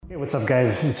Hey, what's up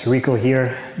guys? It's Rico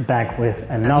here, back with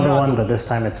another one, but this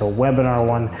time it's a webinar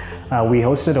one. We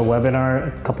hosted a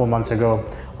webinar a couple months ago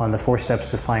on the 4 steps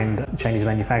to find Chinese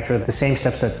manufacturer, the same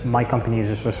steps that my company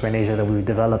uses for SourceFind Asia that we've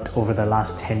developed over the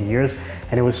last 10 years.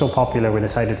 And it was so popular, we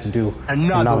decided to do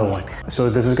another one. So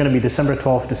this is gonna be December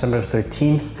 12th, December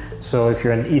 13th. So if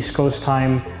you're in East Coast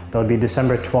time, that'll be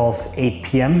December 12th, 8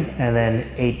 p.m. and then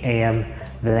 8 a.m.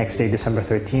 the next day, December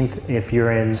 13th. If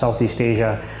you're in Southeast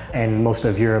Asia and most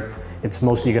of Europe, it's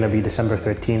mostly going to be December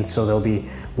 13th. So there'll be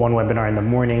one webinar in the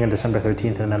morning on December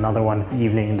 13th and another one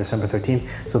evening on December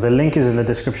 13th. So the link is in the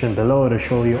description below. It'll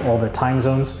show you all the time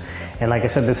zones. And like I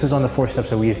said, this is on the 4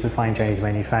 steps that we use to find Chinese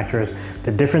manufacturers.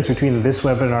 The difference between this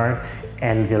webinar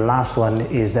and the last one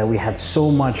is that we had so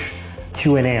much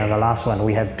Q&A on the last one.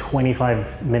 We had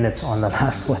 25 minutes on the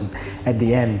last one at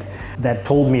the end that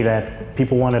told me that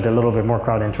people wanted a little bit more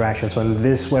crowd interaction. So in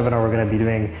this webinar, we're going to be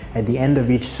doing at the end of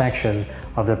each section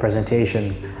of the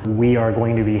presentation, we are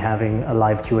going to be having a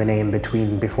live Q&A in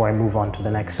between before I move on to the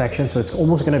next section. So it's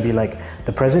almost going to be like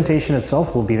the presentation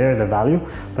itself will be there, the value,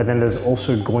 but then there's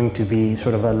also going to be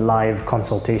sort of a live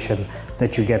consultation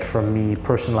that you get from me,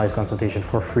 personalized consultation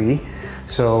for free.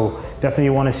 So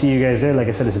definitely want to see you guys there. Like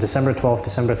I said, it's December 12th,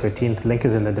 December 13th. Link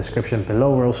is in the description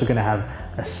below. We're also going to have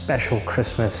a special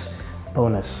Christmas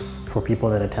bonus for people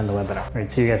that attend the webinar. All right,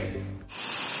 see you guys.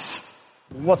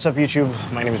 What's up, YouTube?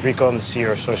 My name is Rico. I'm the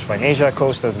CEO of SourceFind Asia,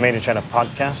 host of the Made in China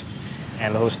podcast,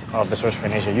 and the host of the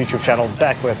SourceFind Asia YouTube channel.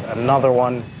 Back with another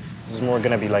one. This is more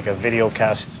going to be like a video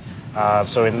cast.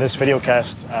 So in this video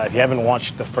cast, if you haven't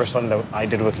watched the first one that I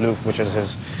did with Luke, which is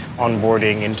his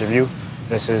onboarding interview,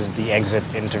 this is the exit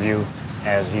interview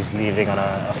as he's leaving on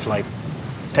a flight,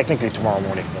 technically tomorrow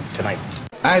morning, but tonight.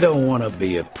 I don't want to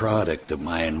be a product of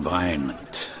my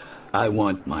environment. I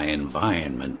want my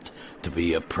environment to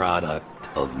be a product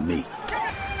of me.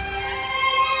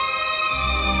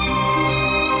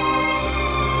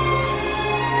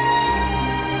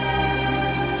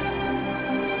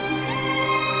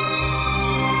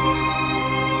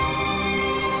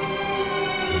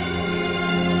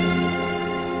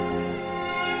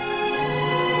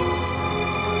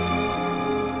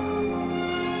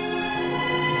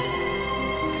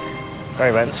 All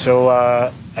right, man. So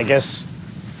I guess,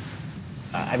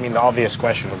 I mean, the obvious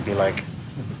question would be like,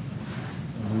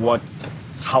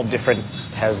 how different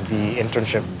has the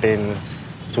internship been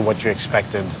to what you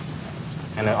expected?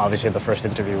 And then obviously the first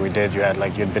interview we did,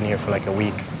 you'd been here for like a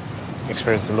week,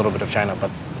 experienced a little bit of China,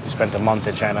 but you spent a month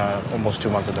in China, almost 2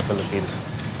 months in the Philippines.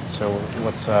 So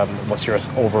what's your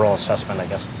overall assessment, I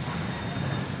guess?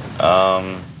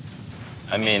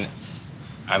 I mean,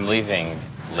 I'm leaving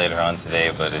later on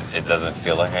today, but it doesn't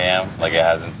feel like I am. Like it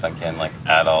hasn't sunk in like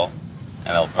at all.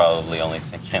 And it'll probably only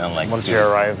sink in like once you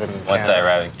arrive in Canada. Once I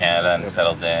arrive in Canada and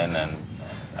settled in and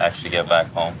actually get back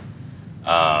home.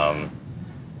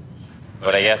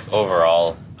 But I guess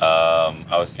overall, I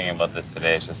was thinking about this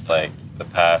today. It's just like the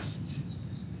past,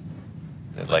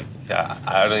 like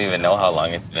I don't even know how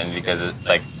long it's been because it's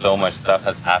like so much stuff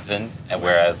has happened. And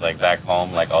whereas like back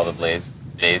home, like all the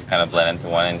days kind of blend into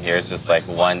one, and here it's just like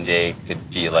one day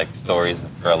could be like stories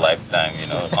for a lifetime. You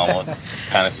know, it almost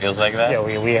kind of feels like that. Yeah,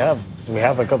 we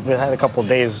had a couple of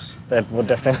days that would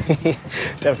definitely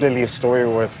a story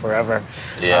worth forever.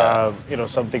 Yeah.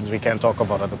 Some things we can't talk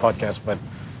about on the podcast, but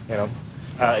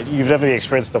you've definitely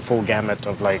experienced the full gamut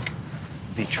of like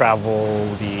the travel,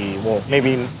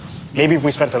 maybe if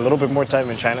we spent a little bit more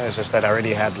time in China, it's just that I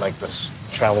already had like this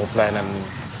travel plan, and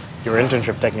your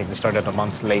internship technically started a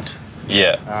month late.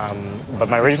 Yeah. But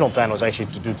my original plan was actually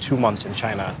to do 2 months in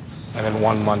China and then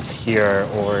 1 month here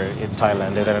or in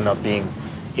Thailand. It ended up being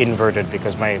inverted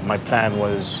because my plan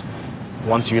was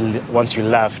once you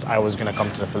left, I was gonna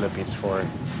come to the Philippines for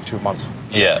 2 months.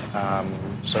 Yeah.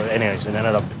 So anyways, it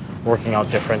ended up working out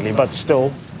differently, but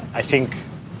still, I think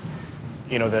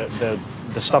the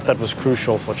stuff that was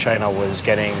crucial for China was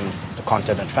getting the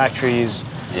content at factories,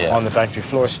 on the factory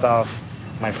floor stuff.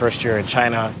 My first year in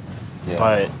China. Yeah.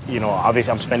 But,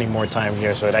 obviously I'm spending more time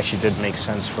here, so it actually did make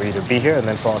sense for you to be here and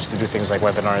then for us to do things like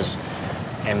webinars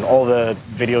and all the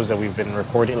videos that we've been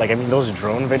recording. Like, I mean, those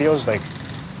drone videos, like,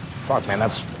 fuck, man,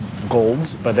 that's gold.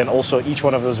 But then also each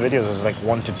one of those videos is like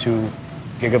 1 to 2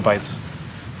 gigabytes.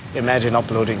 Imagine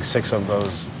uploading 6 of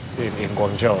those in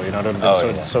Guangzhou, you know what I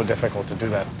mean? It's so difficult to do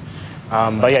that.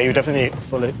 But yeah, you definitely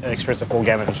experienced the full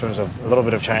gamut in terms of a little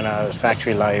bit of China,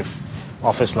 factory life,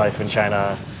 office life in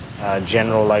China,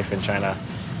 general life in China,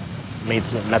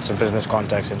 met some business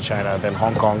contacts in China, then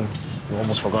Hong Kong. You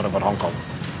almost forgot about Hong Kong.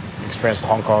 You experienced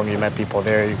Hong Kong, you met people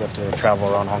there, you got to travel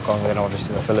around Hong Kong, then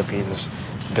obviously the Philippines,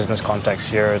 business contacts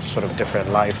here, it's sort of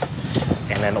different life.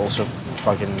 And then also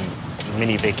fucking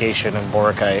mini vacation in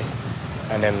Boracay,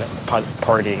 and then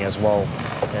partying as well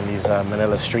in these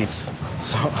Manila streets.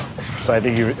 So I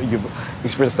think you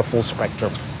experienced the full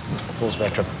spectrum. Full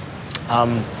spectrum.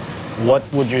 What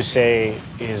would you say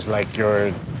is like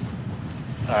your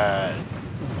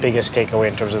biggest takeaway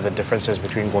in terms of the differences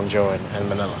between Guangzhou and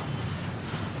Manila?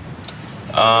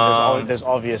 There's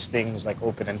obvious things like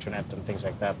open internet and things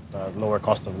like that, lower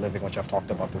cost of living, which I've talked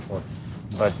about before.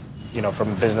 But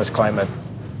from business climate,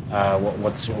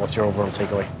 what's your overall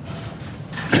takeaway?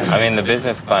 I mean, the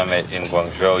business climate in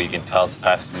Guangzhou, you can tell it's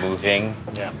fast moving.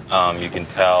 Yeah. You can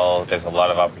tell there's a lot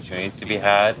of opportunities to be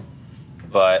had,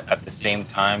 but at the same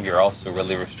time, you're also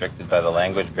really restricted by the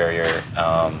language barrier.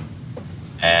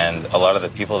 And a lot of the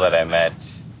people that I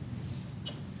met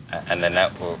and the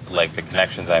network, like the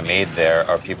connections I made there,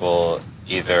 are people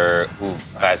either who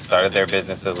had started their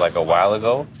businesses like a while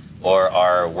ago, or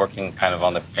are working kind of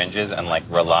on the fringes and like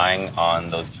relying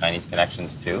on those Chinese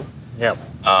connections too. Yeah.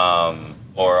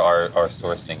 Or are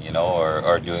sourcing,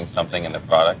 or doing something in the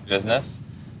product business.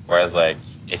 Whereas like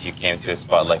if you came to a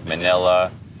spot like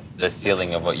Manila, the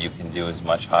ceiling of what you can do is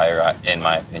much higher, in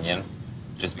my opinion,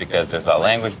 just because there's that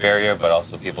language barrier, but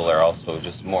also people are also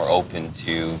just more open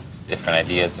to different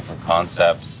ideas, different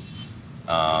concepts.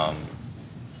 And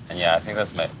yeah, I think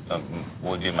that's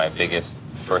would be my biggest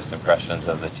first impressions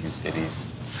of the two cities.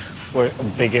 What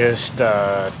biggest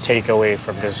takeaway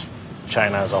from this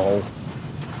China as a whole?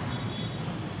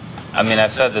 I mean,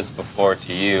 I've said this before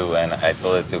to you, and I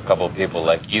told it to a couple of people,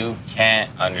 like, you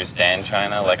can't understand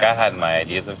China. Like, I had my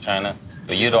ideas of China,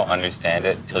 but you don't understand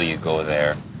it till you go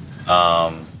there.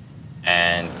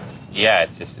 And yeah,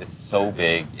 it's so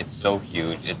big, it's so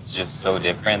huge, it's just so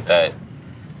different that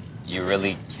you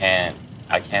really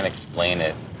I can't explain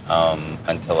it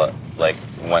until like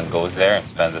one goes there and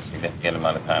spends a significant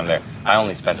amount of time there. I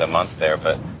only spent a month there,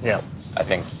 but yeah, I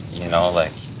think,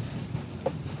 like,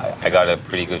 I got a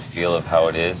pretty good feel of how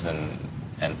it is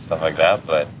and stuff like that,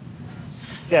 but...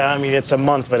 Yeah, I mean, it's a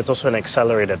month, but it's also an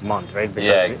accelerated month, right? Because,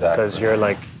 yeah, exactly.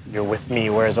 Because you're with me,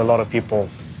 whereas a lot of people,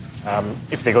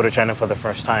 if they go to China for the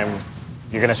first time,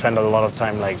 you're going to spend a lot of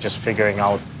time, like, just figuring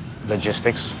out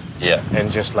logistics. Yeah.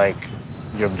 And just, like,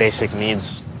 your basic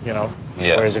needs,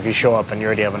 Yeah. Whereas if you show up and you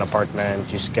already have an apartment,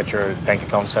 you just get your bank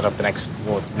account set up the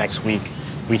next week,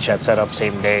 WeChat set up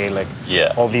same day, like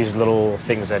all these little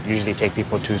things that usually take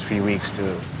people 2-3 weeks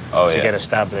to get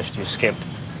established, you skip.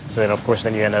 So then of course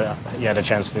you had a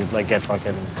chance to like get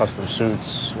fucking custom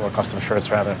suits or custom shirts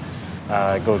rather.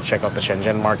 Go check out the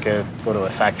Shenzhen market, go to a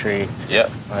factory. Yeah.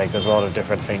 Like there's a lot of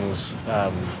different things.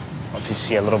 You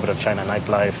see a little bit of China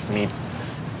nightlife, meet,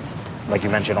 like you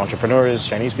mentioned, entrepreneurs,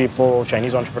 Chinese people,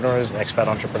 Chinese entrepreneurs, expat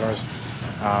entrepreneurs.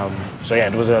 So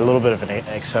yeah, it was a little bit of an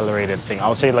accelerated thing. I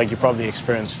would say like you probably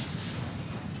experienced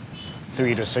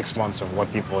 3 to 6 months of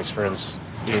what people experience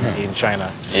in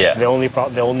China. Yeah. The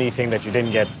only thing that you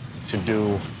didn't get to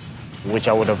do, which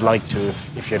I would have liked to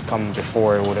if you had come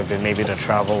before, would have been maybe to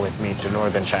travel with me to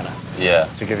northern China. Yeah.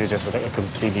 To give you just a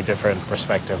completely different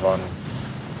perspective on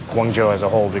Guangzhou as a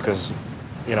whole, because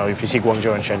if you see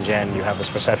Guangzhou and Shenzhen, you have this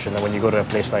perception that when you go to a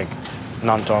place like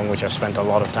Nantong, which I've spent a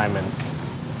lot of time in,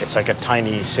 it's like a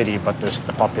tiny city, but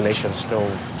the population is still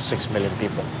 6 million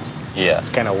people. Yeah. It's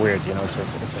kind of weird, it's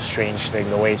a strange thing,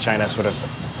 the way China sort of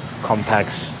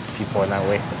compacts people in that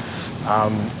way.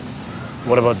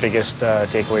 What about biggest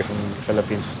takeaway from the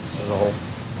Philippines as a whole?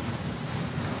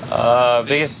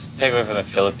 Biggest takeaway from the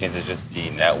Philippines is just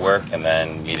the network, and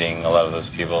then meeting a lot of those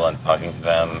people and talking to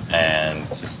them, and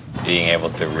just being able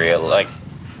to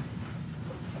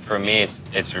for me, it's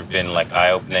been like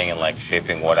eye-opening and like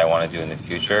shaping what I want to do in the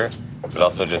future, but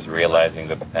also just realizing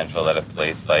the potential that a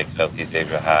place like Southeast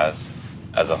Asia has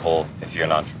as a whole if you're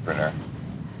an entrepreneur.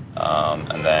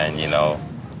 And then,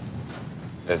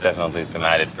 there's definitely some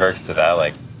added perks to that,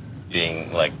 like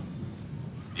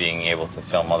being able to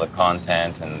film all the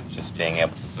content and just being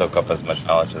able to soak up as much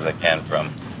knowledge as I can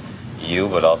from you,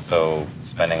 but also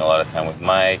spending a lot of time with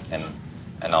Mike and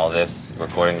all this,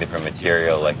 recording different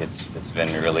material. Like it's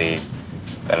been really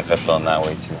beneficial in that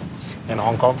way too. In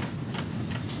Hong Kong?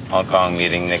 Hong Kong,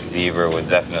 meeting Nick Zever was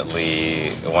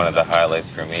definitely one of the highlights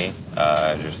for me.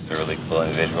 Just a really cool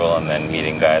individual, and then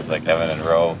meeting guys like Evan and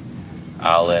Ro,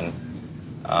 Alan,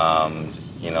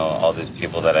 just all these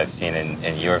people that I've seen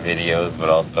in your videos, but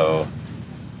also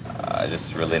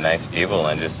just really nice people,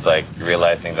 and just like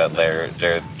realizing that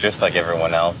they're just like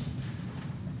everyone else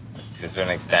to a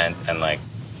certain extent, and like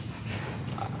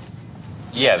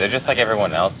they're just like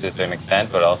everyone else to a certain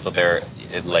extent, but also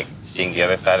like seeing the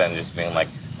other side and just being like,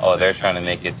 oh, they're trying to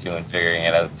make it too and figuring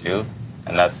it out too.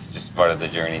 and that's just part of the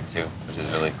journey too, which is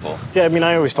really cool. Yeah, I mean,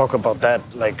 I always talk about that.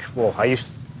 Like, well,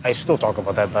 I still talk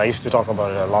about that, but I used to talk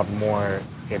about it a lot more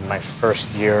in my first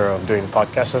year of doing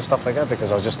podcasts and stuff like that,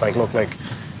 because I was just like, look, like,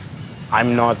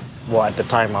 I'm not, well, at the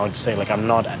time I would say, like, I'm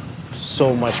not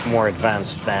so much more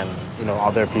advanced than, you know,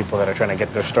 other people that are trying to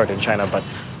get their start in China, but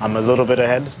I'm a little bit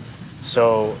ahead.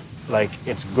 So, like,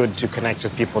 it's good to connect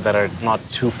with people that are not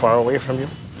too far away from you.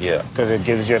 Yeah. Because it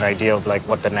gives you an idea of, like,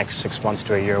 what the next 6 months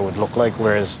to a year would look like,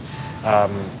 whereas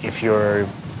if you're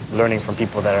learning from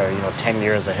people that are, you know, 10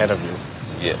 years ahead of you,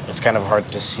 yeah, it's kind of hard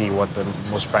to see what the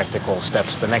most practical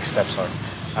steps, the next steps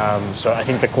are. So I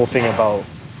think the cool thing about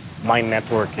my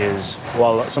network is,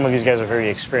 while some of these guys are very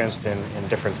experienced in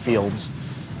different fields,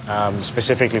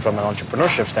 specifically from an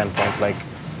entrepreneurship standpoint, like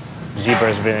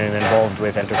Zebra has been involved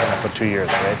with Enterpreneur for 2 years,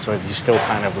 right? So you still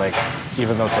kind of like,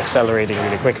 even though it's accelerating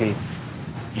really quickly,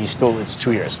 it's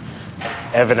 2 years.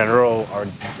 Evan and Ro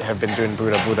have been doing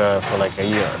Buddha for like a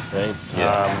year, right?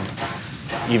 Yeah.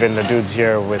 Even the dudes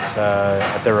here with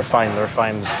at the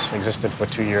Refines existed for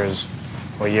 2 years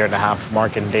or a year and a half.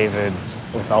 Mark and David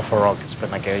with Alpha Rock, it's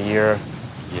been like a year,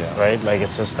 yeah, right? Like,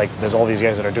 it's just like there's all these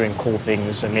guys that are doing cool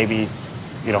things and maybe,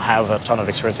 you know, have a ton of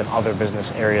experience in other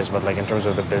business areas, but like in terms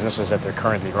of the businesses that they're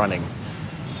currently running,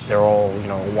 they're all, you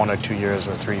know, 1 or 2 years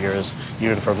or 3 years.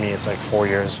 Even for me, it's like 4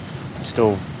 years.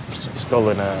 Still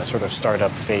in a sort of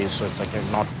startup phase, so it's like you're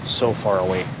not so far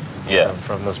away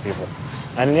from those people.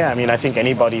 And yeah, I mean, I think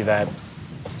anybody that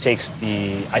I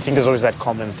think there's always that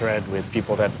common thread with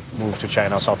people that move to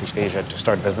China or Southeast Asia to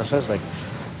start businesses. Like,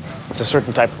 it's a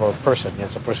certain type of person.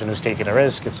 It's a person who's taking a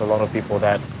risk. It's a lot of people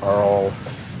that are all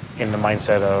in the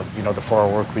mindset of, you know, the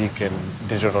 4-hour work week and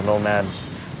digital nomad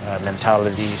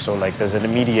mentality. So like there's an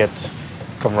immediate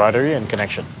camaraderie and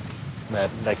connection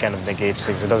that kind of negates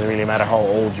things. It doesn't really matter how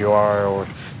old you are or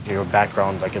your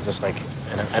background. Like, it's just like,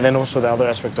 and then also the other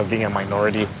aspect of being a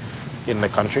minority in the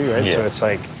country, right? Yeah. So it's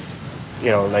like, you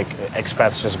know, like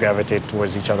expats just gravitate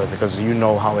towards each other because you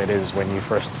know how it is when you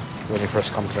first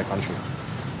come to the country.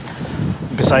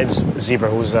 Besides Zebra,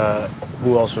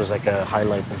 who also is like a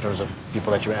highlight in terms of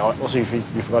people that you also, you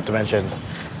forgot to mention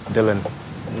Dylan,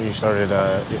 who you started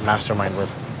a mastermind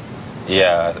with.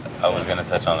 Yeah, I was gonna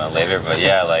touch on that later, but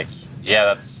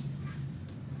that's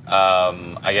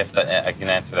I guess that I can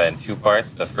answer that in 2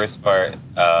 parts. The first part,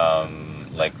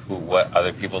 like what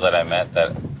other people that I met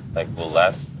that like will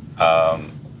last.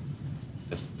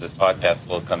 This podcast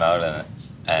will come out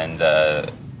and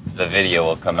the video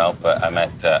will come out, but I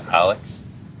met Alex,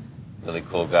 really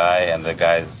cool guy, and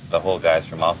the whole guys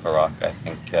from Alpha Rock, I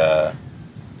think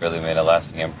really made a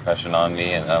lasting impression on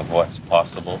me and of what's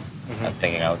possible and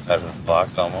thinking outside of the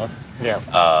box almost. Yeah.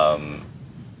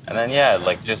 And then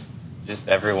like just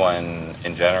everyone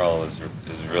in general is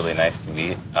really nice to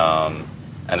meet.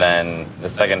 And then the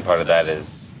second part of that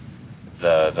is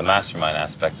the mastermind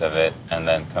aspect of it, and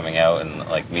then coming out and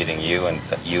like meeting you and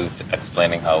you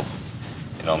explaining how,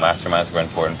 you know, masterminds were an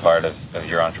important part of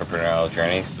your entrepreneurial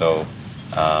journey. So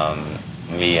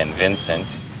me and Vincent,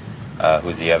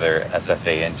 who's the other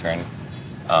SFA intern,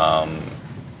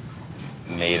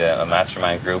 made a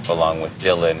mastermind group along with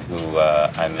Dylan, who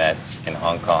I met in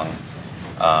Hong Kong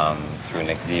through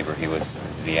Nick Zebra. He was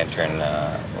the intern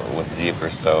with Zebra.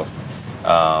 So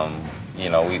you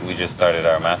know, we just started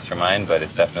our mastermind, but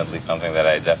it's definitely something that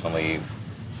I definitely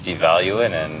see value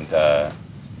in and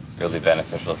really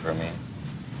beneficial for me.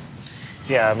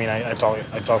 Yeah, I mean, I talked.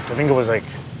 I think it was like,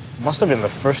 must have been the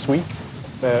first week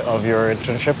of your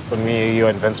internship when you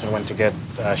and Vincent went to get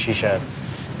shisha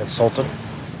at Sultan,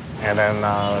 and then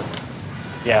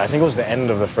I think it was the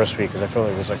end of the first week because I feel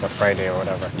like it was like a Friday or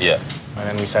whatever. Yeah. And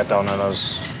then we sat down and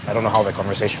I don't know how the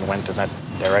conversation went in that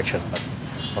direction, but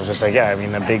I was just like, yeah, I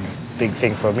mean, a big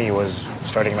thing for me was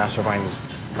starting masterminds.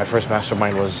 My first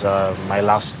mastermind was my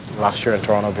last year in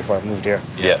Toronto before I moved here.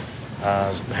 Yeah.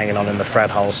 Hanging out in the frat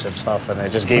house and stuff, and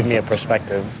it just gave me a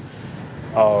perspective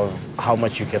of how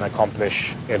much you can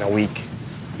accomplish in a week,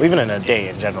 or even in a day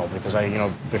in general, because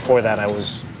before that I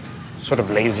was sort of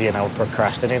lazy and I would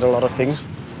procrastinate a lot of things.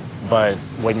 But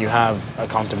when you have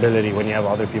accountability, when you have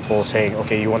other people saying,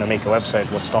 okay, you want to make a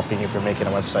website, what's stopping you from making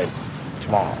a website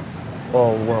tomorrow?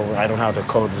 Well, I don't know how to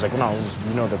code. It's like, no,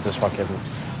 you know that this fucking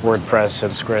WordPress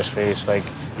and Squarespace, like,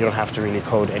 you don't have to really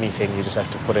code anything. You just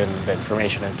have to put in the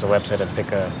information into the website and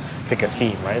pick a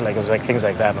theme, right? Like, it was like things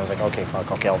like that. And I was like,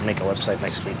 okay, I'll make a website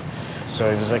next week. So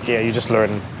it's like, yeah, you just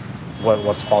learn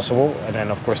what's possible. And then,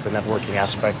 of course, the networking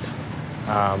aspect.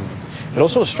 It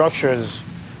also structures,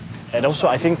 and also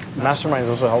I think masterminds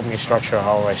also helped me structure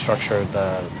how I structure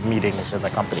the meetings in the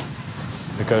company.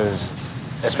 Because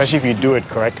especially if you do it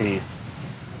correctly,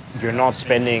 you're not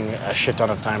spending a shit ton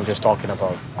of time just talking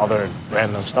about other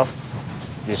random stuff.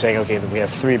 You're saying, okay, we have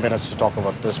 3 minutes to talk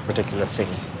about this particular thing.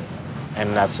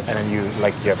 And then you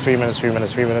have 3 minutes, 3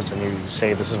 minutes, 3 minutes, and you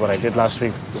say, this is what I did last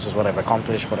week, this is what I've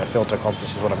accomplished, what I failed to accomplish,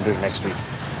 this is what I'm doing next week.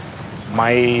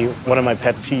 One of my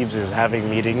pet peeves is having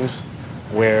meetings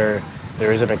where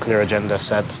there isn't a clear agenda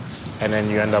set, and then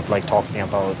you end up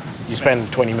you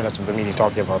spend 20 minutes of the meeting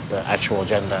talking about the actual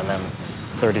agenda, and then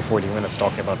 30, 40 minutes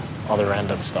talking about other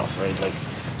random stuff, right?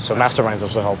 So masterminds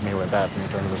also help me with that in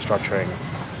terms of structuring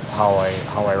how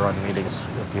I run meetings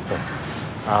with people.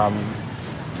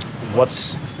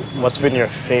 What's been your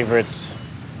favorite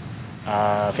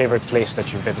place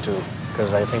that you've been to?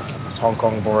 Because I think it's Hong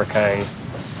Kong, Boracay,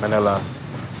 Manila,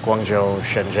 Guangzhou,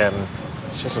 Shenzhen.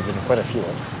 It's just been quite a few.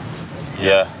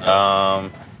 Yeah,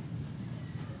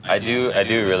 I do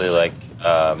really like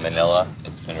Manila.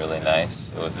 It's been really nice.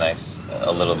 It was nice,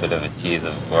 a little bit of a tease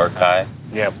of Boracay.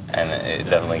 Yep. And it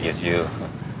definitely gives you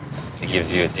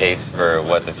a taste for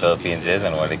what the Philippines is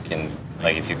and what it can,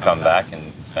 like, if you come back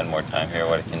and spend more time here,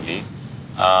 what it can be.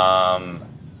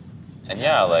 And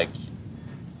yeah,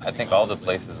 I think all the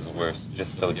places were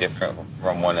just so different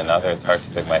from one another. It's hard to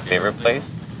pick my favorite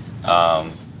place.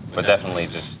 But definitely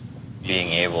just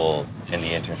being able in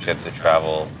the internship to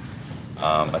travel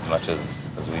as much as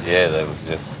we did, it was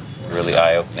just really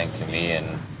eye-opening to me, and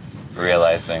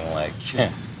realizing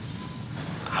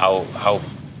how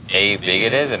big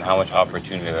it is and how much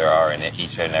opportunity there are in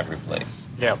each and every place.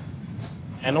 Yeah.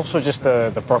 And also just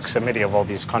the proximity of all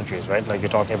these countries, right? Like you're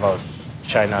talking about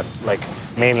China, like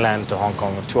mainland to Hong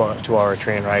Kong, two-hour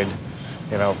train ride,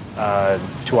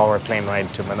 2-hour plane ride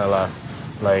to Manila.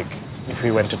 Like if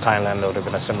we went to Thailand, it would have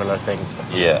been a similar thing.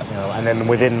 Yeah. And then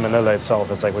within Manila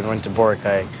itself, it's like when we went to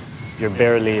Boracay, you're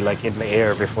barely in the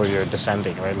air before you're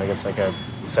descending, right? Like it's a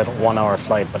 1-hour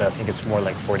flight, but I think it's more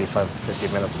like 45, 50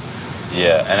 minutes.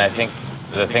 Yeah, and I think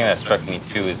the thing that struck me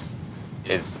too is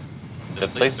the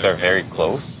places are very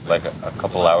close, like a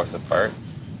couple hours apart,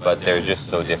 but they're just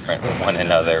so different from one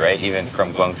another, right? Even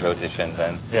from Guangzhou to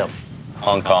Shenzhen, yeah.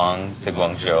 Hong Kong to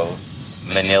Guangzhou,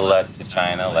 Manila to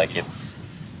China,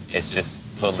 it's just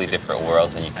totally different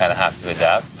worlds, and you kind of have to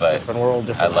adapt. But different world,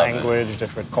 different language,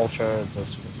 different culture.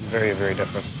 It's very, very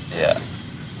different. Yeah.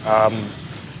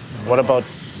 What about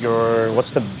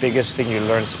what's the biggest thing you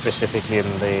learned specifically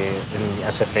in the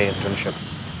SFA internship?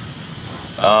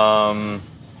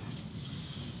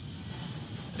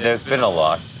 There's been a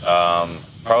lot.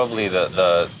 Probably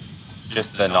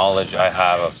just the knowledge I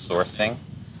have of sourcing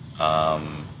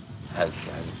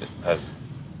has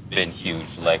been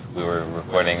huge. Like we were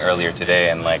recording earlier today,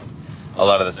 and like a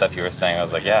lot of the stuff you were saying, I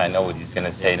was like, yeah, I know what he's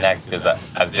gonna say next, because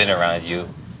I've been around you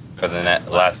for the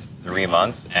last 3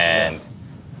 months, and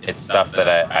it's stuff that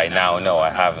I now know. I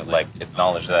have it's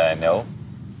knowledge that I know.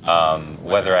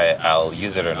 Whether I'll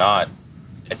use it or not,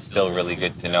 it's still really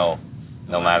good to know,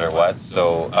 no matter what.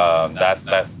 So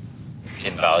that's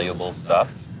invaluable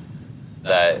stuff.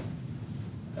 That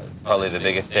probably the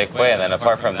biggest takeaway. And then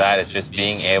apart from that, it's just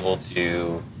being able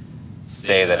to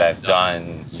say that I've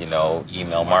done,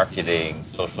 email marketing,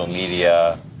 social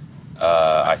media.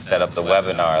 I set up the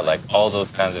webinar, all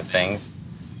those kinds of things.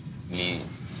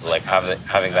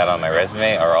 Having that on my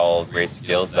resume are all great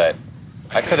skills that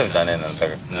I could have done in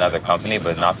another company,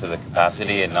 but not to the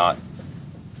capacity and not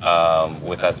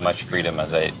with as much freedom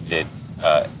as I did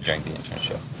during the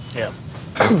internship. Yeah,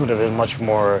 it would have been much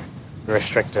more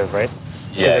restrictive, right?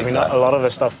 Yeah, exactly. A lot of the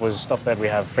stuff was stuff that we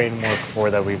have framework for,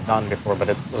 that we've done before, but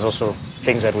it was also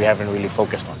things that we haven't really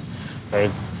focused on, right?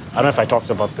 I don't know if I talked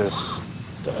about this.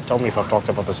 Tell me if I've talked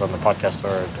about this on the podcast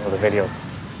or the video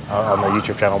on the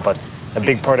YouTube channel, but a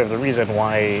big part of the reason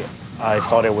why I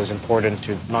thought it was important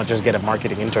to not just get a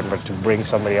marketing intern, but to bring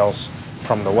somebody else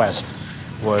from the West,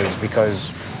 was because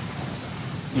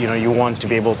you want to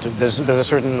be able to. There's a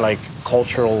certain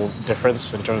cultural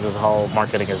difference in terms of how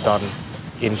marketing is done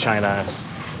in China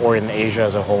or in Asia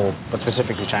as a whole, but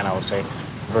specifically China, I would say,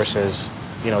 versus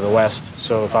the West.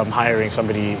 So if I'm hiring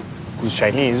somebody who's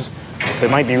Chinese, they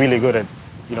might be really good at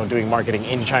doing marketing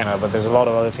in China, but there's a lot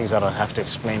of other things that I'll have to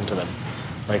explain to them.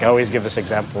 I always give this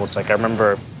example. It's I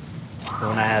remember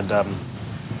when I had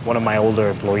one of my older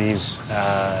employees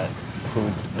who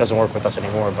doesn't work with us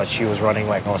anymore, but she was running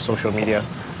our social media,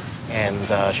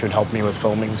 and she would help me with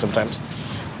filming sometimes.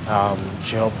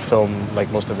 She helped film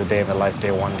most of the day in the life,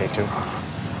 day 1, day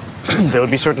 2. There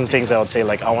would be certain things I would say,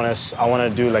 I want to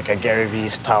do a Gary Vee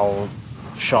style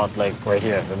shot right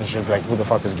here, and she'd be like, who the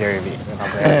fuck is Gary Vee? And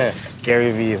I'm like,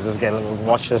 Gary Vee is this guy,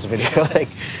 watch this video.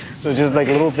 So just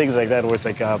little things like that, where it's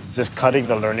just cutting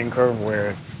the learning curve,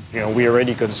 where we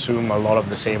already consume a lot of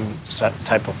the same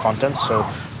type of content. So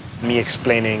me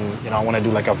explaining, I want to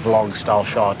do like a vlog style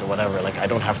shot or whatever. Like I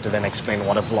don't have to then explain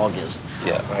what a vlog is.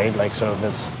 Yeah. Right. Like so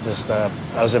that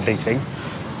was a big thing.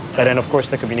 And then of course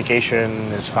the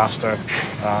communication is faster.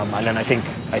 And then I think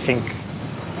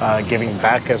giving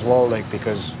back as well, like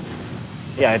because.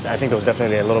 Yeah, I think there was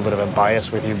definitely a little bit of a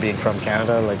bias with you being from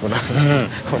Canada, like when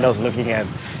I was looking at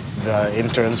the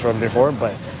interns from before.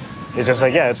 But it's just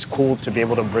like, yeah, it's cool to be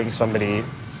able to bring somebody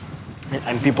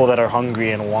and people that are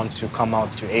hungry and want to come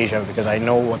out to Asia, because I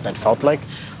know what that felt like.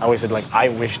 I always said, like, I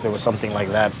wish there was something like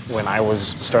that when I was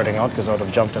starting out, because I would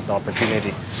have jumped at the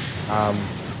opportunity.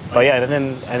 But yeah,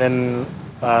 and then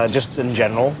just in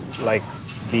general, like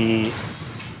the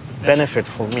benefit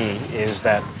for me is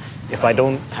that if I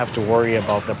don't have to worry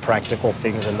about the practical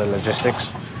things and the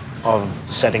logistics of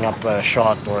setting up a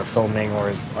shot or filming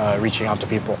or reaching out to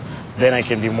people, then I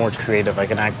can be more creative. I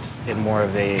can act in more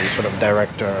of a sort of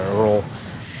director role.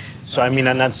 So I mean,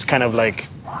 and that's kind of like,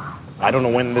 I don't know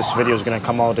when this video is going to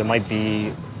come out. It might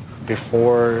be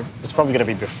before, it's probably going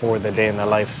to be before the day in the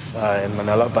life in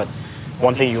Manila. But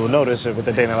one thing you'll notice with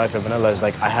the day in the life in Manila is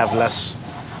like I have less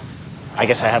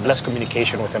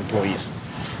communication with employees.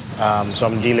 So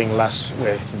I'm dealing less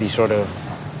with the sort of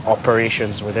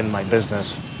operations within my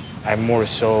business. I'm more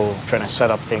so trying to set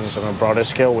up things on a broader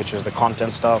scale, which is the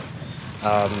content stuff,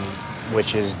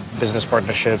 which is business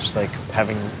partnerships, like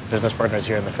having business partners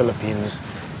here in the Philippines,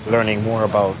 learning more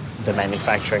about the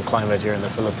manufacturing climate here in the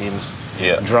Philippines,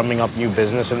 drumming up new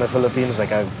business in the Philippines.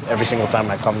 Like every single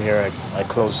time I come here, I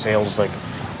close sales. Like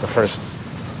the first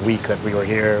week that we were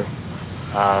here,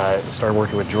 started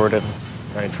working with Jordan,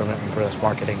 right, from Influence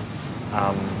Marketing.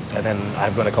 And then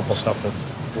I've got a couple stuff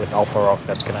with Alpha Rock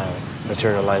that's going to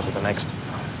materialize in the next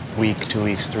week, 2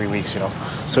 weeks, 3 weeks,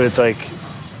 So it's like,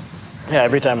 yeah,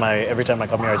 every time I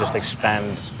come here, I just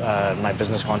expand my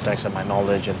business contacts and my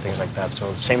knowledge and things like that.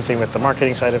 So same thing with the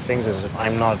marketing side of things is if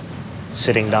I'm not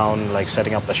sitting down, like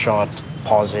setting up the shot,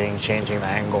 pausing, changing the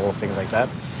angle, things like that.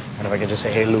 And if I can just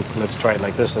say, hey, Luke, let's try it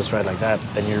like this, let's try it like that,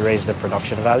 then you raise the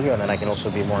production value, and then I can also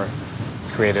be more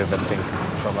creative and think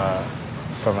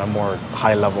from a more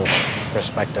high level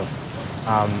perspective.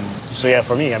 So yeah,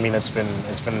 for me, I mean, it's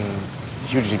been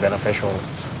hugely beneficial.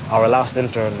 Our last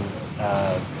intern,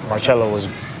 Marcello, was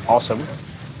awesome.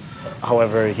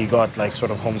 However, he got like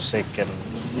sort of homesick and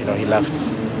he left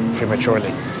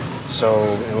prematurely. So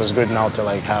it was good now to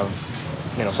like have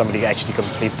somebody actually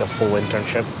complete the full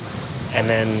internship. And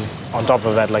then on top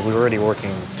of that, like we were already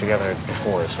working together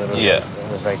before, so it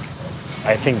was like,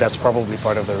 I think that's probably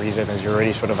part of the reason is you're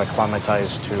already sort of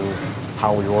acclimatized to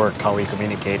how we work, how we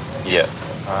communicate. Yeah.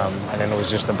 And then it was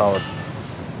just about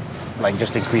like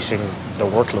just increasing the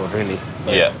workload, really.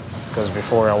 Like, because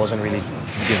before I wasn't really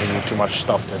giving you too much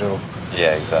stuff to do.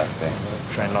 Yeah, exactly.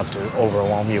 Trying not to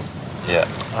overwhelm you. Yeah.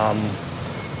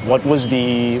 What's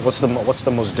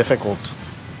the most difficult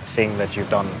thing that you've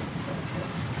done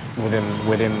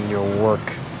within your work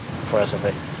for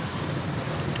SFA?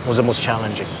 What was the most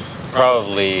challenging?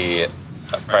 Probably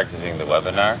practicing the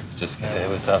webinar, just because it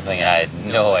was something I had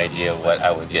no idea what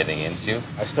I was getting into.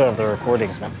 I still have the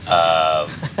recordings, man.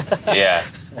 Yeah,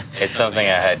 it's something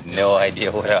I had no idea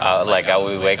what. I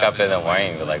would wake up in the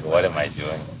morning and be like, "What am I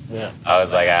doing?" Yeah. I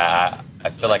was like, I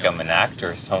feel like I'm an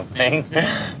actor or something,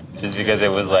 just because it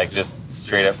was like just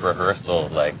straight up rehearsal,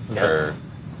 like for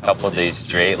a couple of days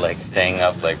straight, like staying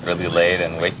up like really late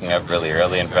and waking up really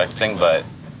early and practicing, but.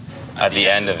 At the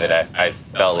end of it, I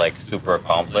felt like super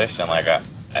accomplished, and like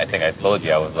I think I told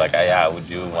you, I was like, I would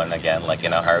do one again, like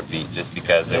in a heartbeat, just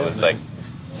because it was like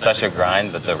such a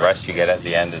grind, but the rush you get at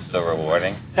the end is so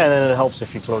rewarding. And then it helps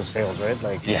if you close sales, right?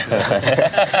 Like, it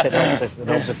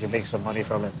helps if you make some money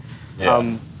from it.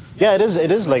 Yeah, it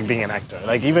is like being an actor.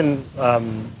 Like even, I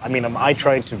mean, I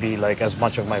try to be like as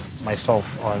much of myself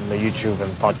on the YouTube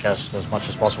and podcast as much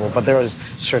as possible. But there is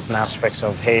certain aspects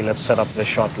of, hey, let's set up this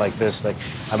shot like this. Like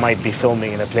I might be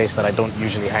filming in a place that I don't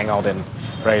usually hang out in,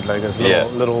 right? Like there's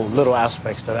little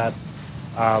aspects to that.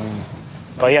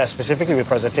 But yeah, specifically with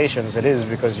presentations, it is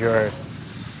because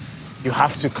you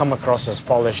have to come across as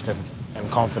polished and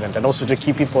confident, and also to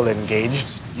keep people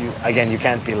engaged. You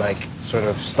can't be like sort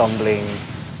of stumbling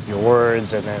your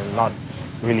words and then not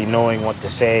really knowing what to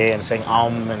say and saying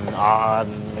and ah,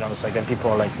 and it's like then people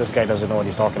are like, this guy doesn't know what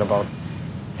he's talking about,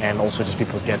 and also just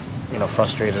people get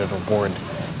frustrated or bored.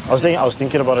 I was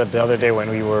thinking about it the other day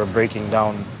when we were breaking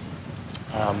down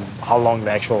how long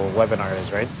the actual webinar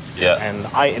is, right? Yeah. And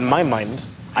in my mind,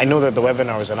 I know that the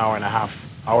webinar is an hour and a half,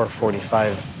 hour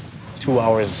 45, 2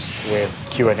 hours with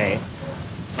Q&A,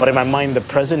 but in my mind, the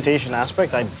presentation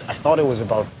aspect, I thought it was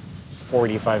about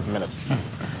 45 minutes.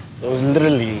 It was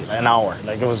literally an hour.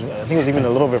 Like I think it was even a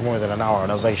little bit more than an hour.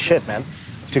 And I was like, shit, man,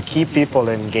 to keep people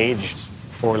engaged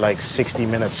for like 60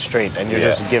 minutes straight, and you're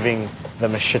just giving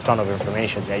them a shit ton of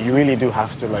information. Yeah, you really do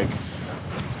have to like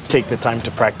take the time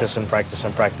to practice and practice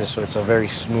and practice. So it's a very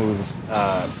smooth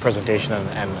presentation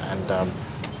and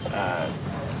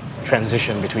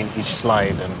transition between each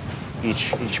slide and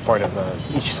each part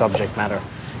of each subject matter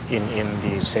in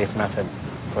the SAFe method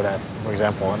for that, for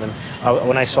example. And then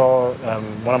when I saw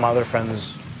one of my other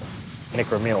friends, Nick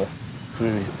Ramil,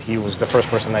 he was the first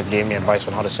person that gave me advice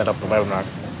on how to set up the webinar.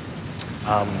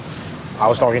 I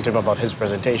was talking to him about his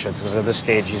presentations, because at this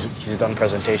stage he's done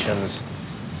presentations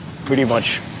pretty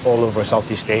much all over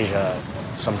Southeast Asia,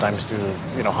 sometimes to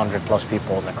 100 plus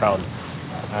people in the crowd.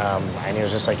 And he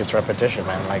was just like, it's repetition,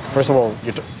 man. Like, first of all,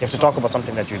 you have to talk about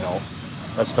something that you know.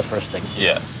 That's the first thing.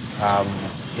 Yeah.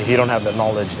 If you don't have the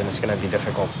knowledge, then it's going to be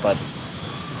difficult. But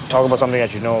talk about something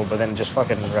that you know, but then just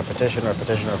fucking repetition,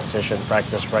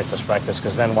 practice,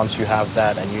 because then once you have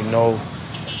that and you know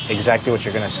exactly what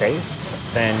you're going to say,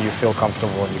 then you feel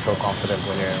comfortable and you feel confident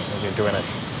when you're doing it.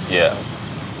 Yeah.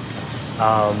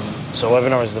 So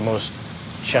webinar is the most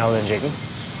challenging.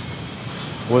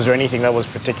 Was there anything that was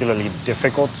particularly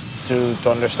difficult to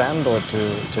understand or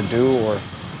to do, or?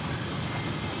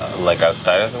 Like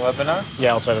outside of the webinar?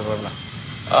 Yeah, outside of the webinar.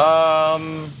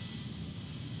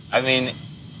 I mean,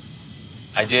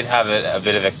 I did have a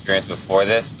bit of experience before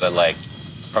this, but like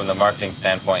from the marketing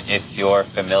standpoint, if you're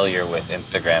familiar with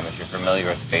Instagram, if you're familiar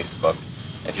with Facebook,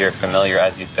 if you're familiar,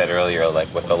 as you said earlier,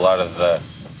 like with a lot of the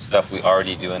stuff we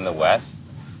already do in the West,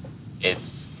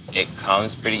 it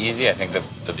comes pretty easy. I think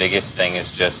the biggest thing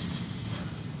is just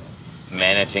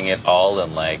managing it all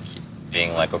and like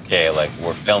being like, okay, like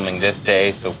we're filming this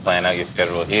day, so plan out your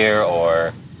schedule here,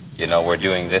 or we're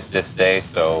doing this day,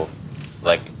 so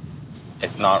like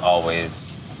it's not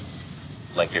always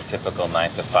like your typical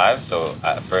 9 to 5. So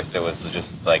at first it was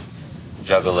just like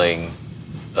juggling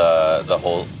the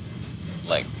whole,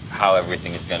 like how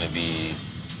everything is going to be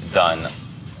done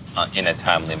in a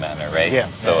timely manner, right? Yeah.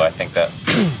 So I think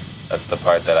that's the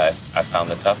part that I found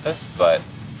the toughest. But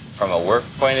from a work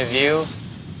point of view,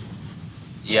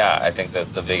 yeah, I think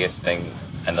that the biggest thing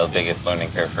and the biggest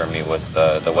learning curve for me was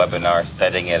the webinar,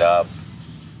 setting it up,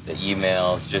 the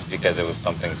emails, just because it was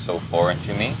something so foreign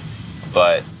to me.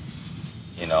 But,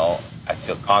 I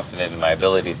feel confident in my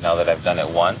abilities now that I've done it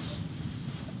once.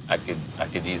 I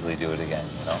could easily do it again,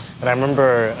 And I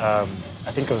remember,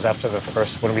 I think it was after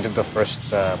when we did the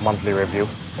first monthly review.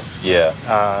 Yeah.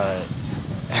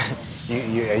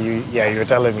 You were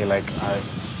telling me like,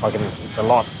 it's a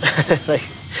lot. Like,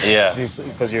 yeah.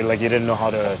 Because you didn't know how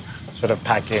to sort of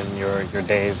pack in your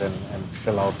days and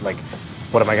fill out like,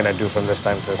 what am I gonna do from this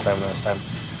time to this time to this time.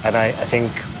 And I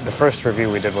think the first review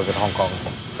we did was in Hong Kong,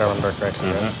 if I remember correctly.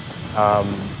 Mm-hmm. Right?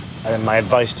 And my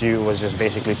advice to you was just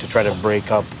basically to try to break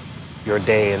up your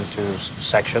day into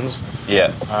sections.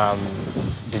 Yeah.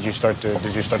 Did you start to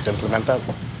implement that?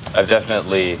 I've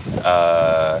definitely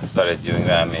started doing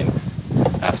that. I mean,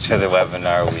 after the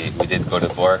webinar, we did go to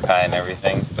Boracay and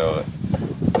everything, so.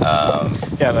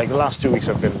 Yeah, like the last 2 weeks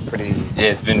have been pretty.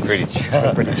 Yeah, it's been pretty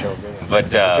chill. Pretty chill. Yeah. But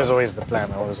which is always the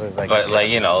plan. I was always like. But the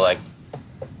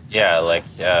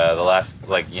last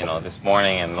this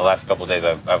morning and the last couple of days,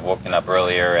 I've woken up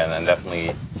earlier and then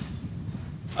definitely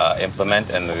implement.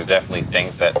 And there's definitely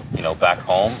things that back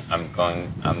home I'm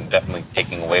definitely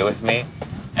taking away with me,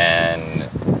 and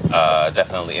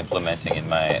definitely implementing in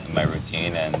my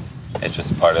routine. And it's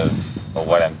just part of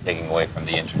what I'm taking away from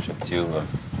the internship too,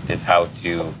 is how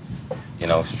to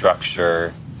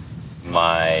structure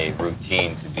my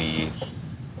routine to be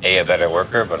a better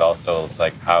worker, but also it's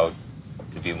like how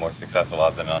to be more successful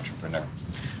as an entrepreneur.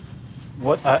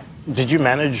 What did you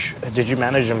manage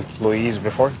employees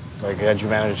before? Like, had you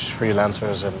managed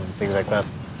freelancers and things like that?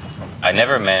 I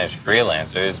never managed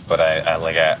freelancers, but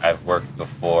I've worked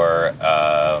before,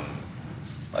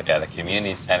 like at a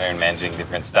community center and managing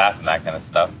different staff and that kind of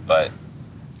stuff. But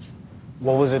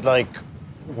what was it like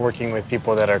working with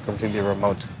people that are completely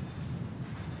remote?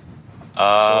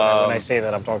 So when I say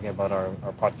that, I'm talking about our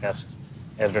podcast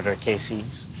editor, Casey,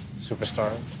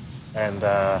 Superstar, and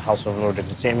House of Lord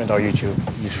Entertainment, our YouTube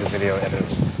video editor.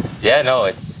 Yeah, no,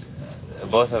 it's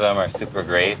both of them are super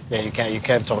great. Yeah, you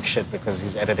can't talk shit because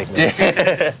he's editing me.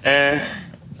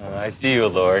 I see you,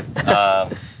 Lord.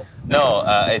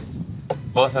 It's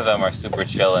both of them are super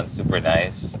chill and super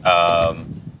nice.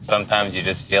 Sometimes you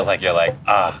just feel like you're like,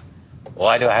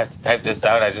 why do I have to type this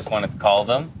out? I just want to call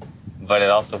them. But it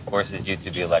also forces you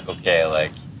to be like, okay,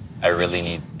 like I really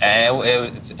need,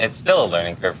 and it's still a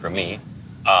learning curve for me,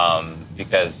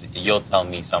 because you'll tell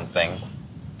me something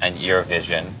and your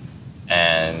vision,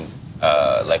 and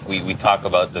like we talk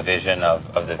about the vision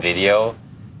of the video,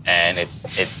 and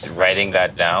it's writing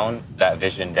that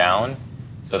vision down,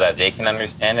 so that they can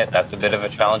understand it. That's a bit of a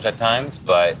challenge at times,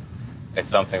 but it's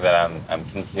something that I'm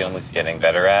continuously getting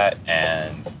better at,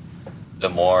 and the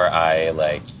more I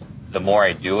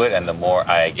do it, and the more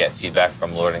I get feedback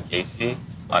from Lord and Casey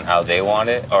on how they want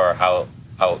it, or how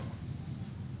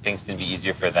things can be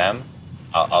easier for them,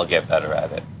 I'll get better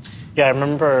at it. Yeah, I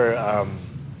remember,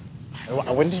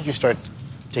 when did you start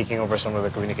taking over some of the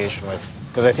communication with?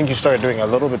 Because I think you started doing a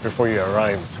little bit before you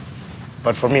arrived.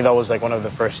 But for me, that was like one of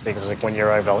the first things. Like when you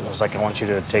arrived, I was like, I want you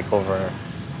to take over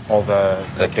all the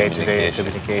day-to-day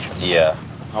communication. Yeah.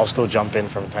 I'll still jump in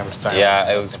from time to time.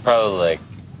 Yeah, it was probably like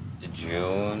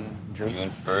June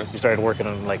 1st. You started working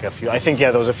on like a few. I think,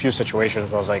 yeah, there was a few situations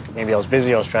where I was like, maybe I was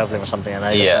busy, I was traveling or something, and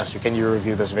I just asked you, can you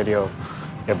review this video,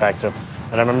 get back to it.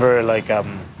 And I remember like,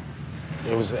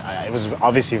 it was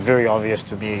obviously very obvious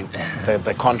to me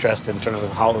the contrast in terms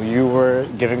of how you were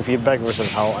giving feedback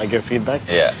versus how I give feedback.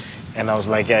 Yeah. And I was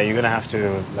like, yeah, you're gonna have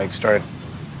to like start,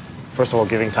 first of all,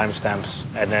 giving timestamps,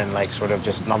 and then like sort of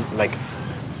just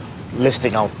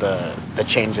listing out the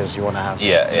changes you want to have made.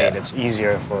 Yeah. It's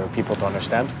easier for people to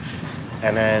understand.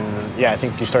 And then, yeah, I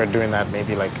think you started doing that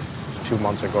maybe like 2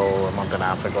 months ago or a month and a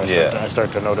half ago. I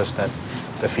started to notice that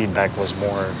the feedback was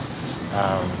more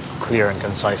clear and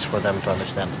concise for them to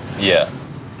understand. Yeah.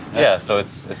 So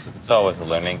it's always a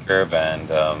learning curve, and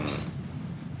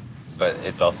but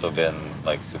it's also been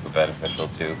like super beneficial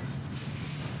too.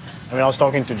 I mean, I was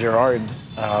talking to Gerard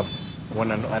on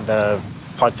the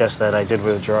podcast that I did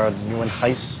with Gerard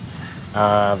Nieuwenhuis.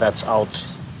 That's out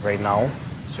right now,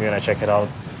 so you're gonna check it out.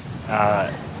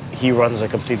 He runs a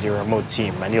completely remote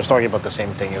team, and he was talking about the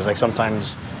same thing. It was like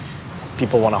sometimes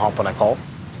people want to hop on a call,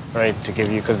 right, to give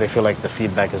you, because they feel like the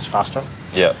feedback is faster.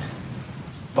 Yeah.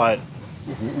 But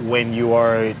when you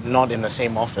are not in the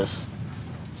same office,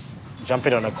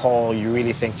 jumping on a call, you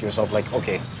really think to yourself like,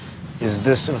 okay, is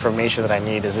this information that I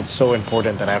need, is it so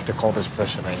important that I have to call this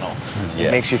person right now? Yeah.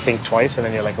 It makes you think twice, and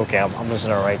then you're like, okay, I'm just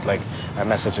gonna write like a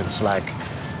message in Slack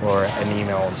or an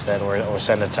email instead, or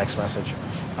send a text message.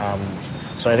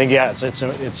 So I think, yeah,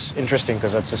 it's interesting,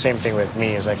 because that's the same thing with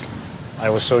me. Is like, I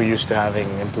was so used to having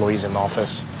employees in the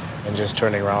office and just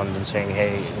turning around and saying,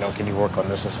 hey, can you work on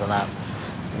this and that.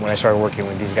 When I started working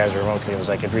with these guys remotely, it was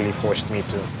like, it really forced me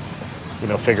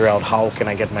to, figure out how can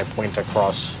I get my point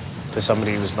across to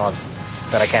somebody who's not,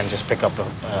 that I can't just pick up a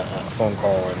phone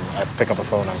call, and I pick up a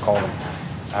phone and call them.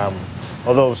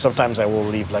 Although sometimes I will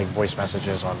leave like voice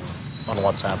messages on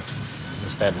WhatsApp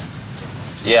instead.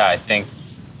 Yeah, I think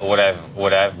what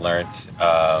I've learned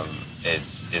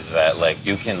is that like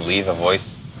you can leave a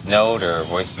voice note or a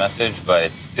voice message, but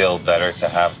it's still better to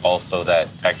have also that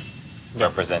text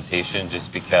representation,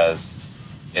 just because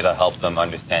it'll help them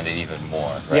understand it even more.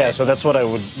 Right? Yeah, so that's what I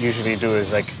would usually do,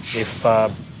 is like if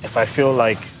I feel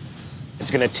like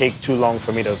it's gonna take too long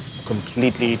for me to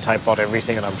completely type out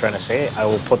everything that I'm trying to say, I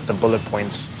will put the bullet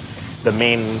points, the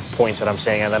main points that I'm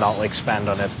saying, and then I'll expand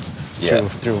on it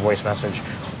through voice message,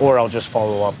 or I'll just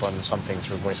follow up on something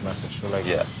through voice message. So like,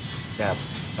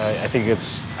 I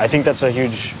think that's a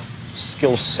huge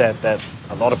skill set that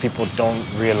a lot of people don't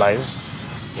realize.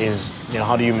 Is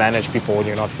how do you manage people when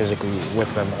you're not physically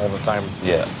with them all the time?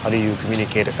 Yeah. How do you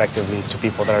communicate effectively to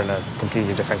people that are in a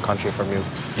completely different country from you?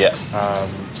 Yeah.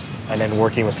 And then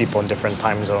working with people in different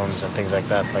time zones and things like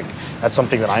that. Like, that's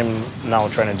something that I'm now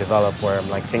trying to develop, where I'm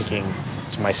like thinking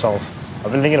to myself,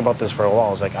 I've been thinking about this for a while.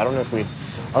 I was like, I don't know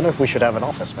if we should have an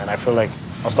office, man. I feel like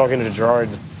I was talking to Gerard,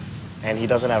 and he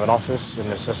doesn't have an office, and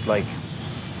it's just like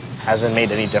hasn't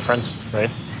made any difference,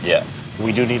 right? Yeah.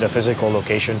 We do need a physical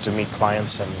location to meet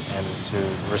clients and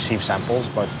to receive samples,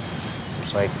 but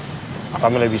it's like, if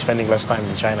I'm going to be spending less time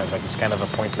in China, it's kind of a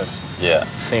pointless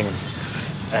thing.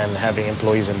 And having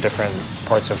employees in different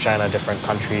parts of China, different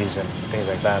countries, and things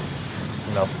like that,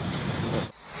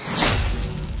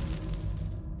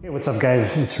 Hey, what's up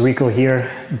guys? It's Rico here,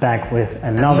 back with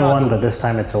another one, but this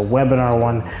time it's a webinar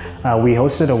one. We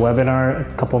hosted a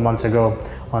webinar a couple months ago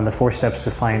on the 4 steps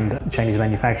to find Chinese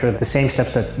manufacturer, the same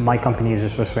steps that my company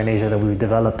uses for Sourceware in Asia that we've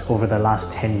developed over the last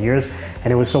 10 years.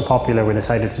 And it was so popular, we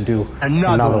decided to do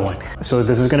another one. So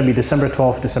this is going to be December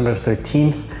 12th, December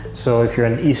 13th. So if you're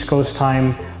in East Coast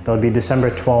time, that'll be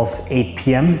December 12th, 8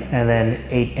 p.m. and then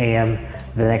 8 a.m.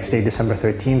 the next day, December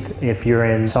 13th. If you're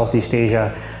in Southeast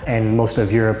Asia and most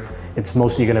of Europe, it's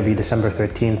mostly going to be December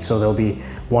 13th. So there'll be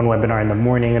one webinar in the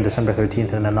morning on December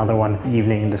 13th and another one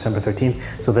evening on December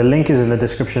 13th. So the link is in the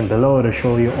description below to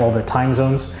show you all the time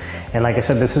zones. And like I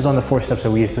said, this is on the 4 steps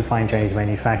that we use to find Chinese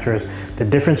manufacturers. The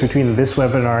difference between this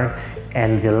webinar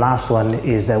And the last one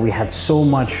is that we had so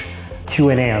much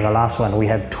Q&A on the last one. We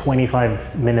had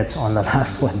 25 minutes on the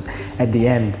last one at the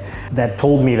end that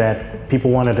told me that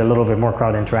people wanted a little bit more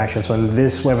crowd interaction. So in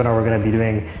this webinar we're going to be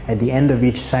doing, at the end of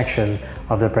each section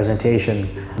of the presentation,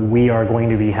 we are going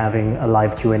to be having a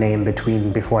live Q&A in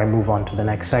between before I move on to the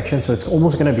next section. So it's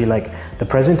almost going to be like the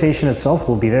presentation itself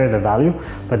will be there, the value,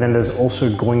 but then there's also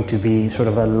going to be sort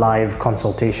of a live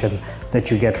consultation that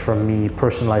you get from me,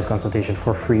 personalized consultation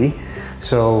for free.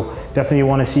 So definitely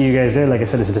want to see you guys there. Like I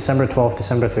said, it's December 12th,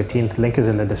 December 13th. Link is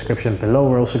in the description below.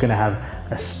 We're also going to have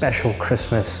a special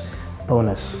Christmas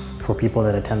bonus for people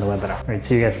that attend the webinar. All right,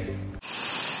 see you guys.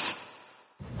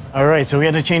 All right, so we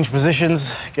had to change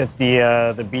positions, get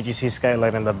the BGC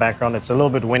skyline in the background. It's a little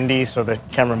bit windy, so the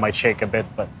camera might shake a bit,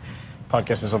 but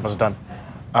podcast is almost done.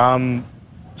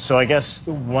 So I guess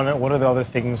one of the other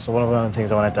things I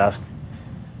wanted to ask,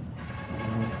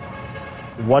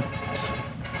 what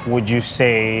would you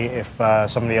say if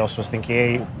somebody else was thinking,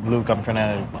 hey, Luke, I'm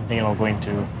thinking about going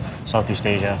to Southeast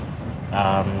Asia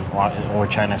or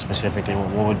China specifically.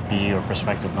 What would be your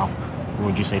perspective now? What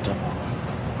would you say to them?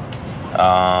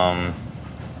 I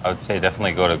would say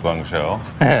definitely go to Guangzhou.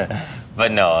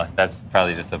 But no, that's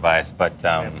probably just a bias. But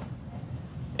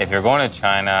if you're going to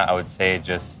China, I would say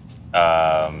just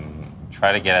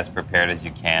try to get as prepared as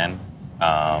you can,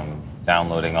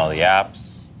 downloading all the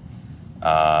apps.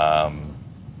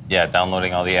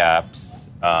 Downloading all the apps.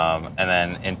 And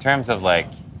then in terms of like,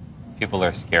 people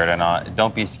are scared or not,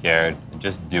 don't be scared.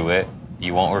 Just do it.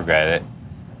 You won't regret it.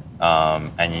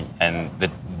 And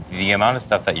the amount of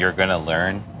stuff that you're going to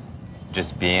learn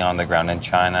just being on the ground in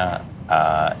China,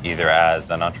 either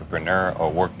as an entrepreneur or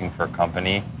working for a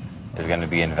company, is going to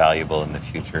be invaluable in the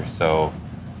future. So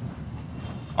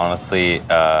honestly,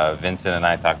 Vincent and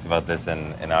I talked about this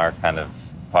in our kind of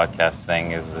podcast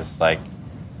thing, is just like,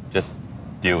 just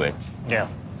do it. Yeah.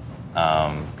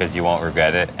 Because you won't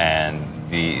regret it, and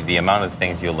the amount of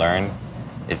things you learn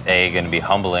is going to be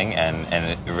humbling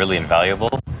and really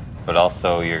invaluable, but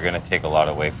also you're going to take a lot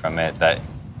away from it that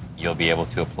you'll be able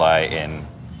to apply in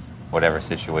whatever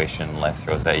situation life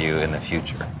throws at you in the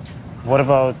future. What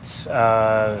about,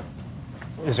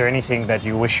 is there anything that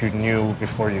you wish you knew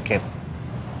before you came?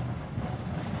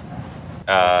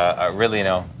 Really,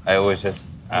 no. I was just...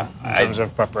 in terms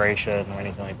of preparation or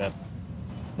anything like that?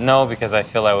 No, because I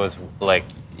feel I was, like,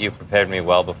 you prepared me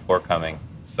well before coming.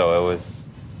 So it was,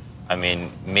 I mean,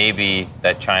 maybe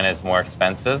that China is more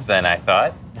expensive than I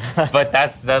thought, but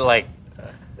that's a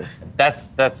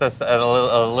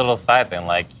little side thing,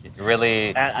 like,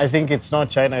 really. I think it's not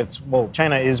China.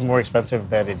 China is more expensive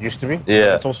than it used to be.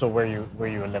 Yeah. It's also where you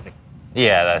were living.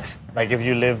 Yeah, that's... Like if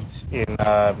you lived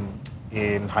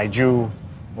in Haiju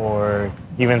or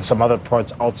even some other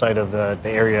parts outside of the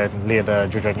area near the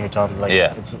Zhujiang New Town, like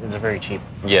it's very cheap.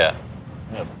 Yeah.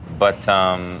 Yep. But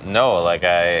no, like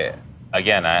I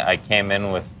came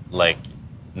in with like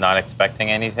not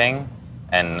expecting anything,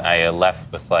 and I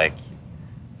left with like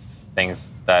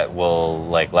things that will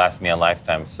like last me a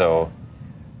lifetime. So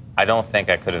I don't think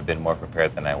I could have been more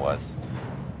prepared than I was.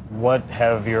 What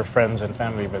have your friends and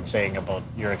family been saying about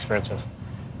your experiences?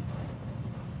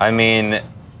 I mean,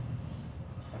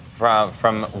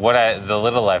 from what the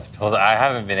little I've told, I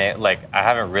haven't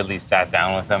really sat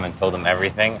down with them and told them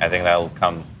everything. I think that'll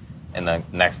come in the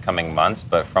next coming months.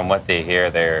 But from what they hear,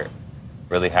 they're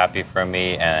really happy for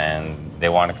me, and they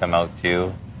want to come out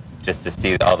too, just to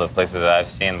see all the places that I've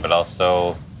seen. But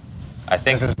also, I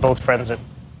think this is both friends that.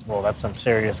 Well, that's some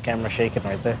serious camera shaking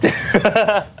right there.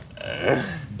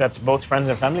 That's both friends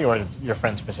and family, or your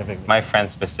friends specifically? My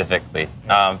friends specifically.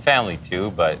 Yeah. Family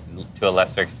too, but to a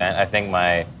lesser extent. I think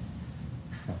my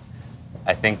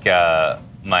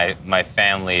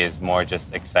family is more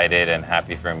just excited and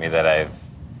happy for me that I've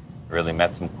really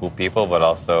met some cool people, but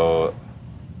also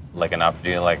like an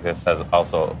opportunity like this has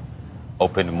also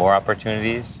opened more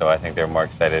opportunities. So I think they're more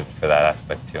excited for that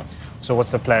aspect too. So what's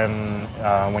the plan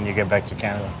when you get back to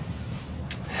Canada?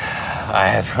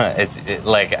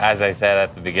 Like as I said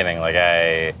at the beginning, like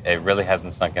it really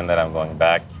hasn't sunk in that I'm going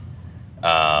back.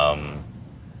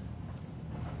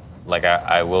 Like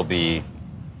I will be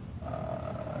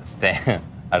staying.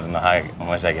 I don't know how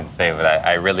much I can say, but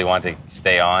I really want to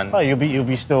stay on. Oh, you'll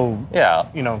be still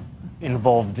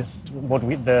involved.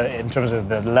 In terms of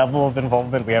the level of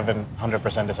involvement, we haven't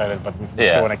 100% decided, but we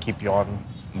still want to keep you on.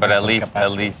 But at least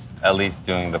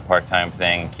doing the part-time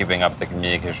thing, keeping up the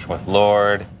communication with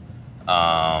Lord,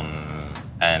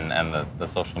 and the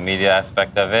social media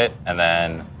aspect of it, and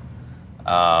then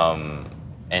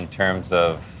in terms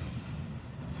of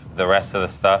the rest of the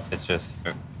stuff, it's just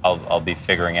I'll be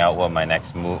figuring out what my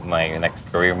next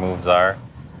career moves are,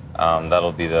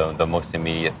 That'll be the most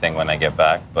immediate thing when I get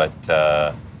back. But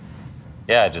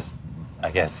yeah, just I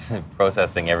guess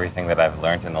processing everything that I've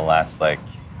learned in the last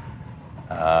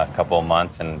couple of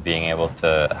months and being able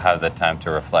to have the time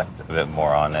to reflect a bit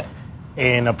more on it.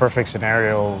 In a perfect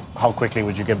scenario, how quickly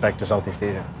would you get back to Southeast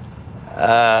Asia?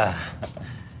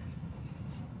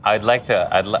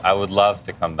 I would love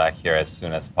to come back here as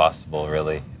soon as possible,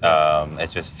 really.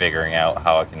 It's just figuring out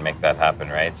how I can make that happen,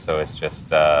 right? So it's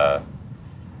just, again,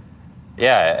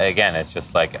 it's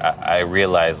just like I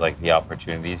realize like the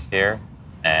opportunities here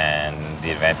and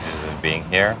the advantages of being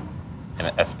here,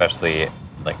 and especially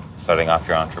like starting off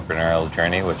your entrepreneurial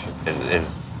journey, which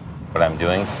is what I'm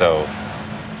doing. So,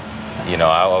 you know,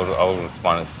 I would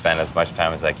want to spend as much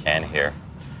time as I can here.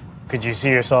 Could you see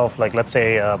yourself, like, let's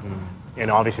say, you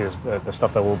know, obviously the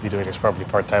stuff that we'll be doing is probably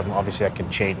part-time. Obviously, that can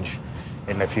change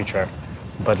in the future.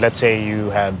 But let's say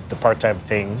you had the part-time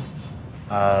thing.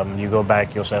 You go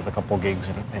back, you also have a couple gigs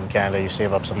in Canada, you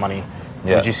save up some money.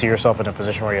 Yeah. Would you see yourself in a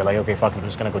position where you're like, okay, fuck it, I'm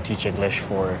just going to go teach English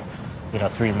for,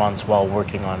 3 months while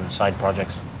working on side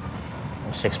projects?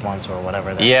 Or 6 months or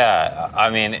whatever? Yeah, I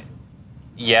mean,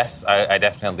 yes, I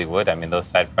definitely would. I mean, those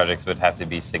side projects would have to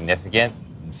be significant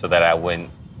so that I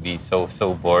wouldn't be so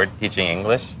bored teaching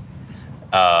English.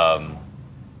 But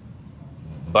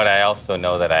I also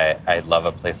know that I love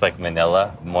a place like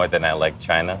Manila more than I like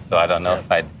China, so I don't know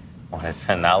if I'd want to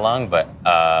spend that long, but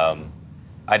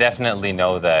I definitely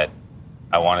know that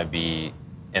I want to be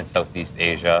in Southeast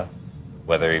Asia,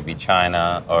 whether it be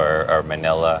China or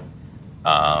Manila,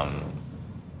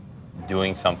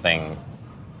 doing something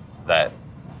that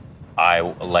I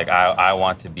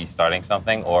want to be starting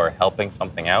something or helping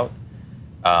something out.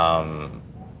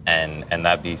 And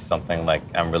that be something like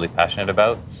I'm really passionate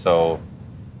about. So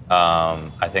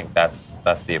I think that's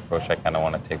the approach I kind of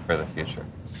want to take for the future.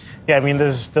 Yeah, I mean,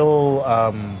 there's still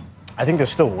I think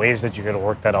there's still ways that you could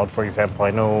work that out. For example,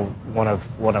 I know one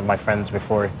of my friends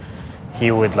before, he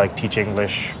would like teach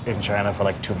English in China for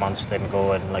like 2 months, then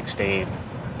go and like stay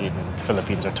in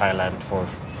Philippines or Thailand for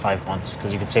 5 months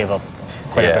because you could save up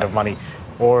quite a bit of money.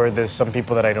 Or there's some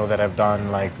people that I know that have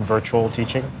done like virtual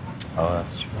teaching. Oh,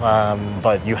 that's true.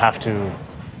 But you have to,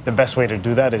 the best way to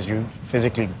do that is you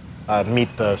physically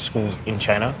meet the schools in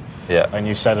China, and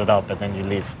you set it up and then you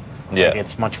leave. Yeah, like,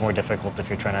 it's much more difficult if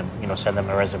you're trying to send them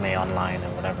a resume online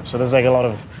and whatever. So there's like a lot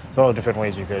of different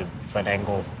ways you could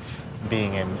finagle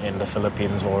being in the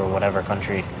Philippines or whatever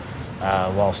country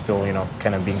while still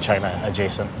kind of being China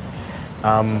adjacent.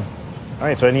 All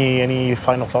right. So any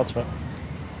final thoughts, man?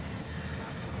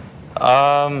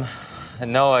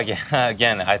 No,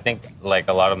 again, I think like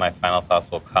a lot of my final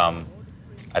thoughts will come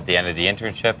at the end of the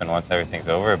internship and once everything's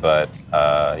over. But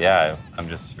I'm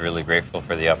just really grateful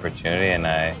for the opportunity, and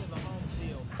I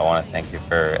want to thank you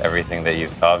for everything that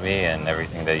you've taught me and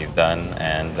everything that you've done,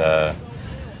 and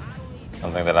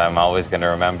something that I'm always going to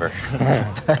remember.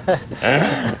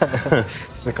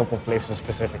 Just a couple places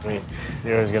specifically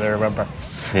you're always going to remember.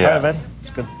 Yeah. All right, man. It's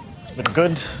good. It's been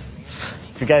good.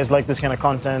 If you guys like this kind of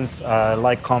content,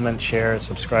 like, comment, share,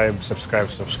 subscribe,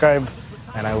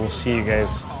 and I will see you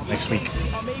guys next week.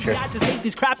 Cheers. I just hate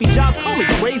these crappy jobs, call me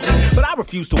crazy, but I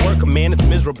refuse to work, man, it's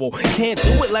miserable. Can't do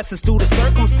it unless it's due to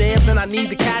circumstance, and I need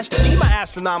the cash to feed my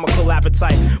astronomical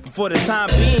appetite. But for the time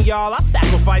being, y'all, I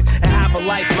sacrifice and have a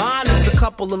life. Mine is a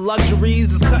couple of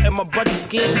luxuries, is cutting my budget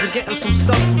schemes and getting some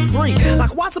stuff for free.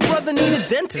 Like, why's a brother need a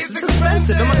dentist? It's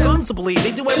expensive, and my gums will bleed.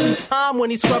 They do every time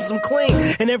when he scrubs them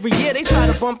clean, and every year they try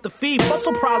to bump the fee. Plus,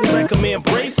 they'll probably recommend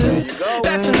braces.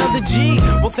 That's another G.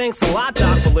 Well, thanks a lot,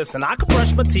 Doc, but listen, I can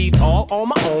brush my teeth all on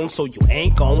my own, so you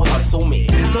ain't gon' hustle me.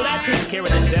 So that takes care of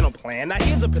the dental plan. Now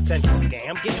here's a potential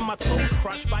scam, getting my toes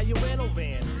crushed by your rental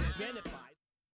van.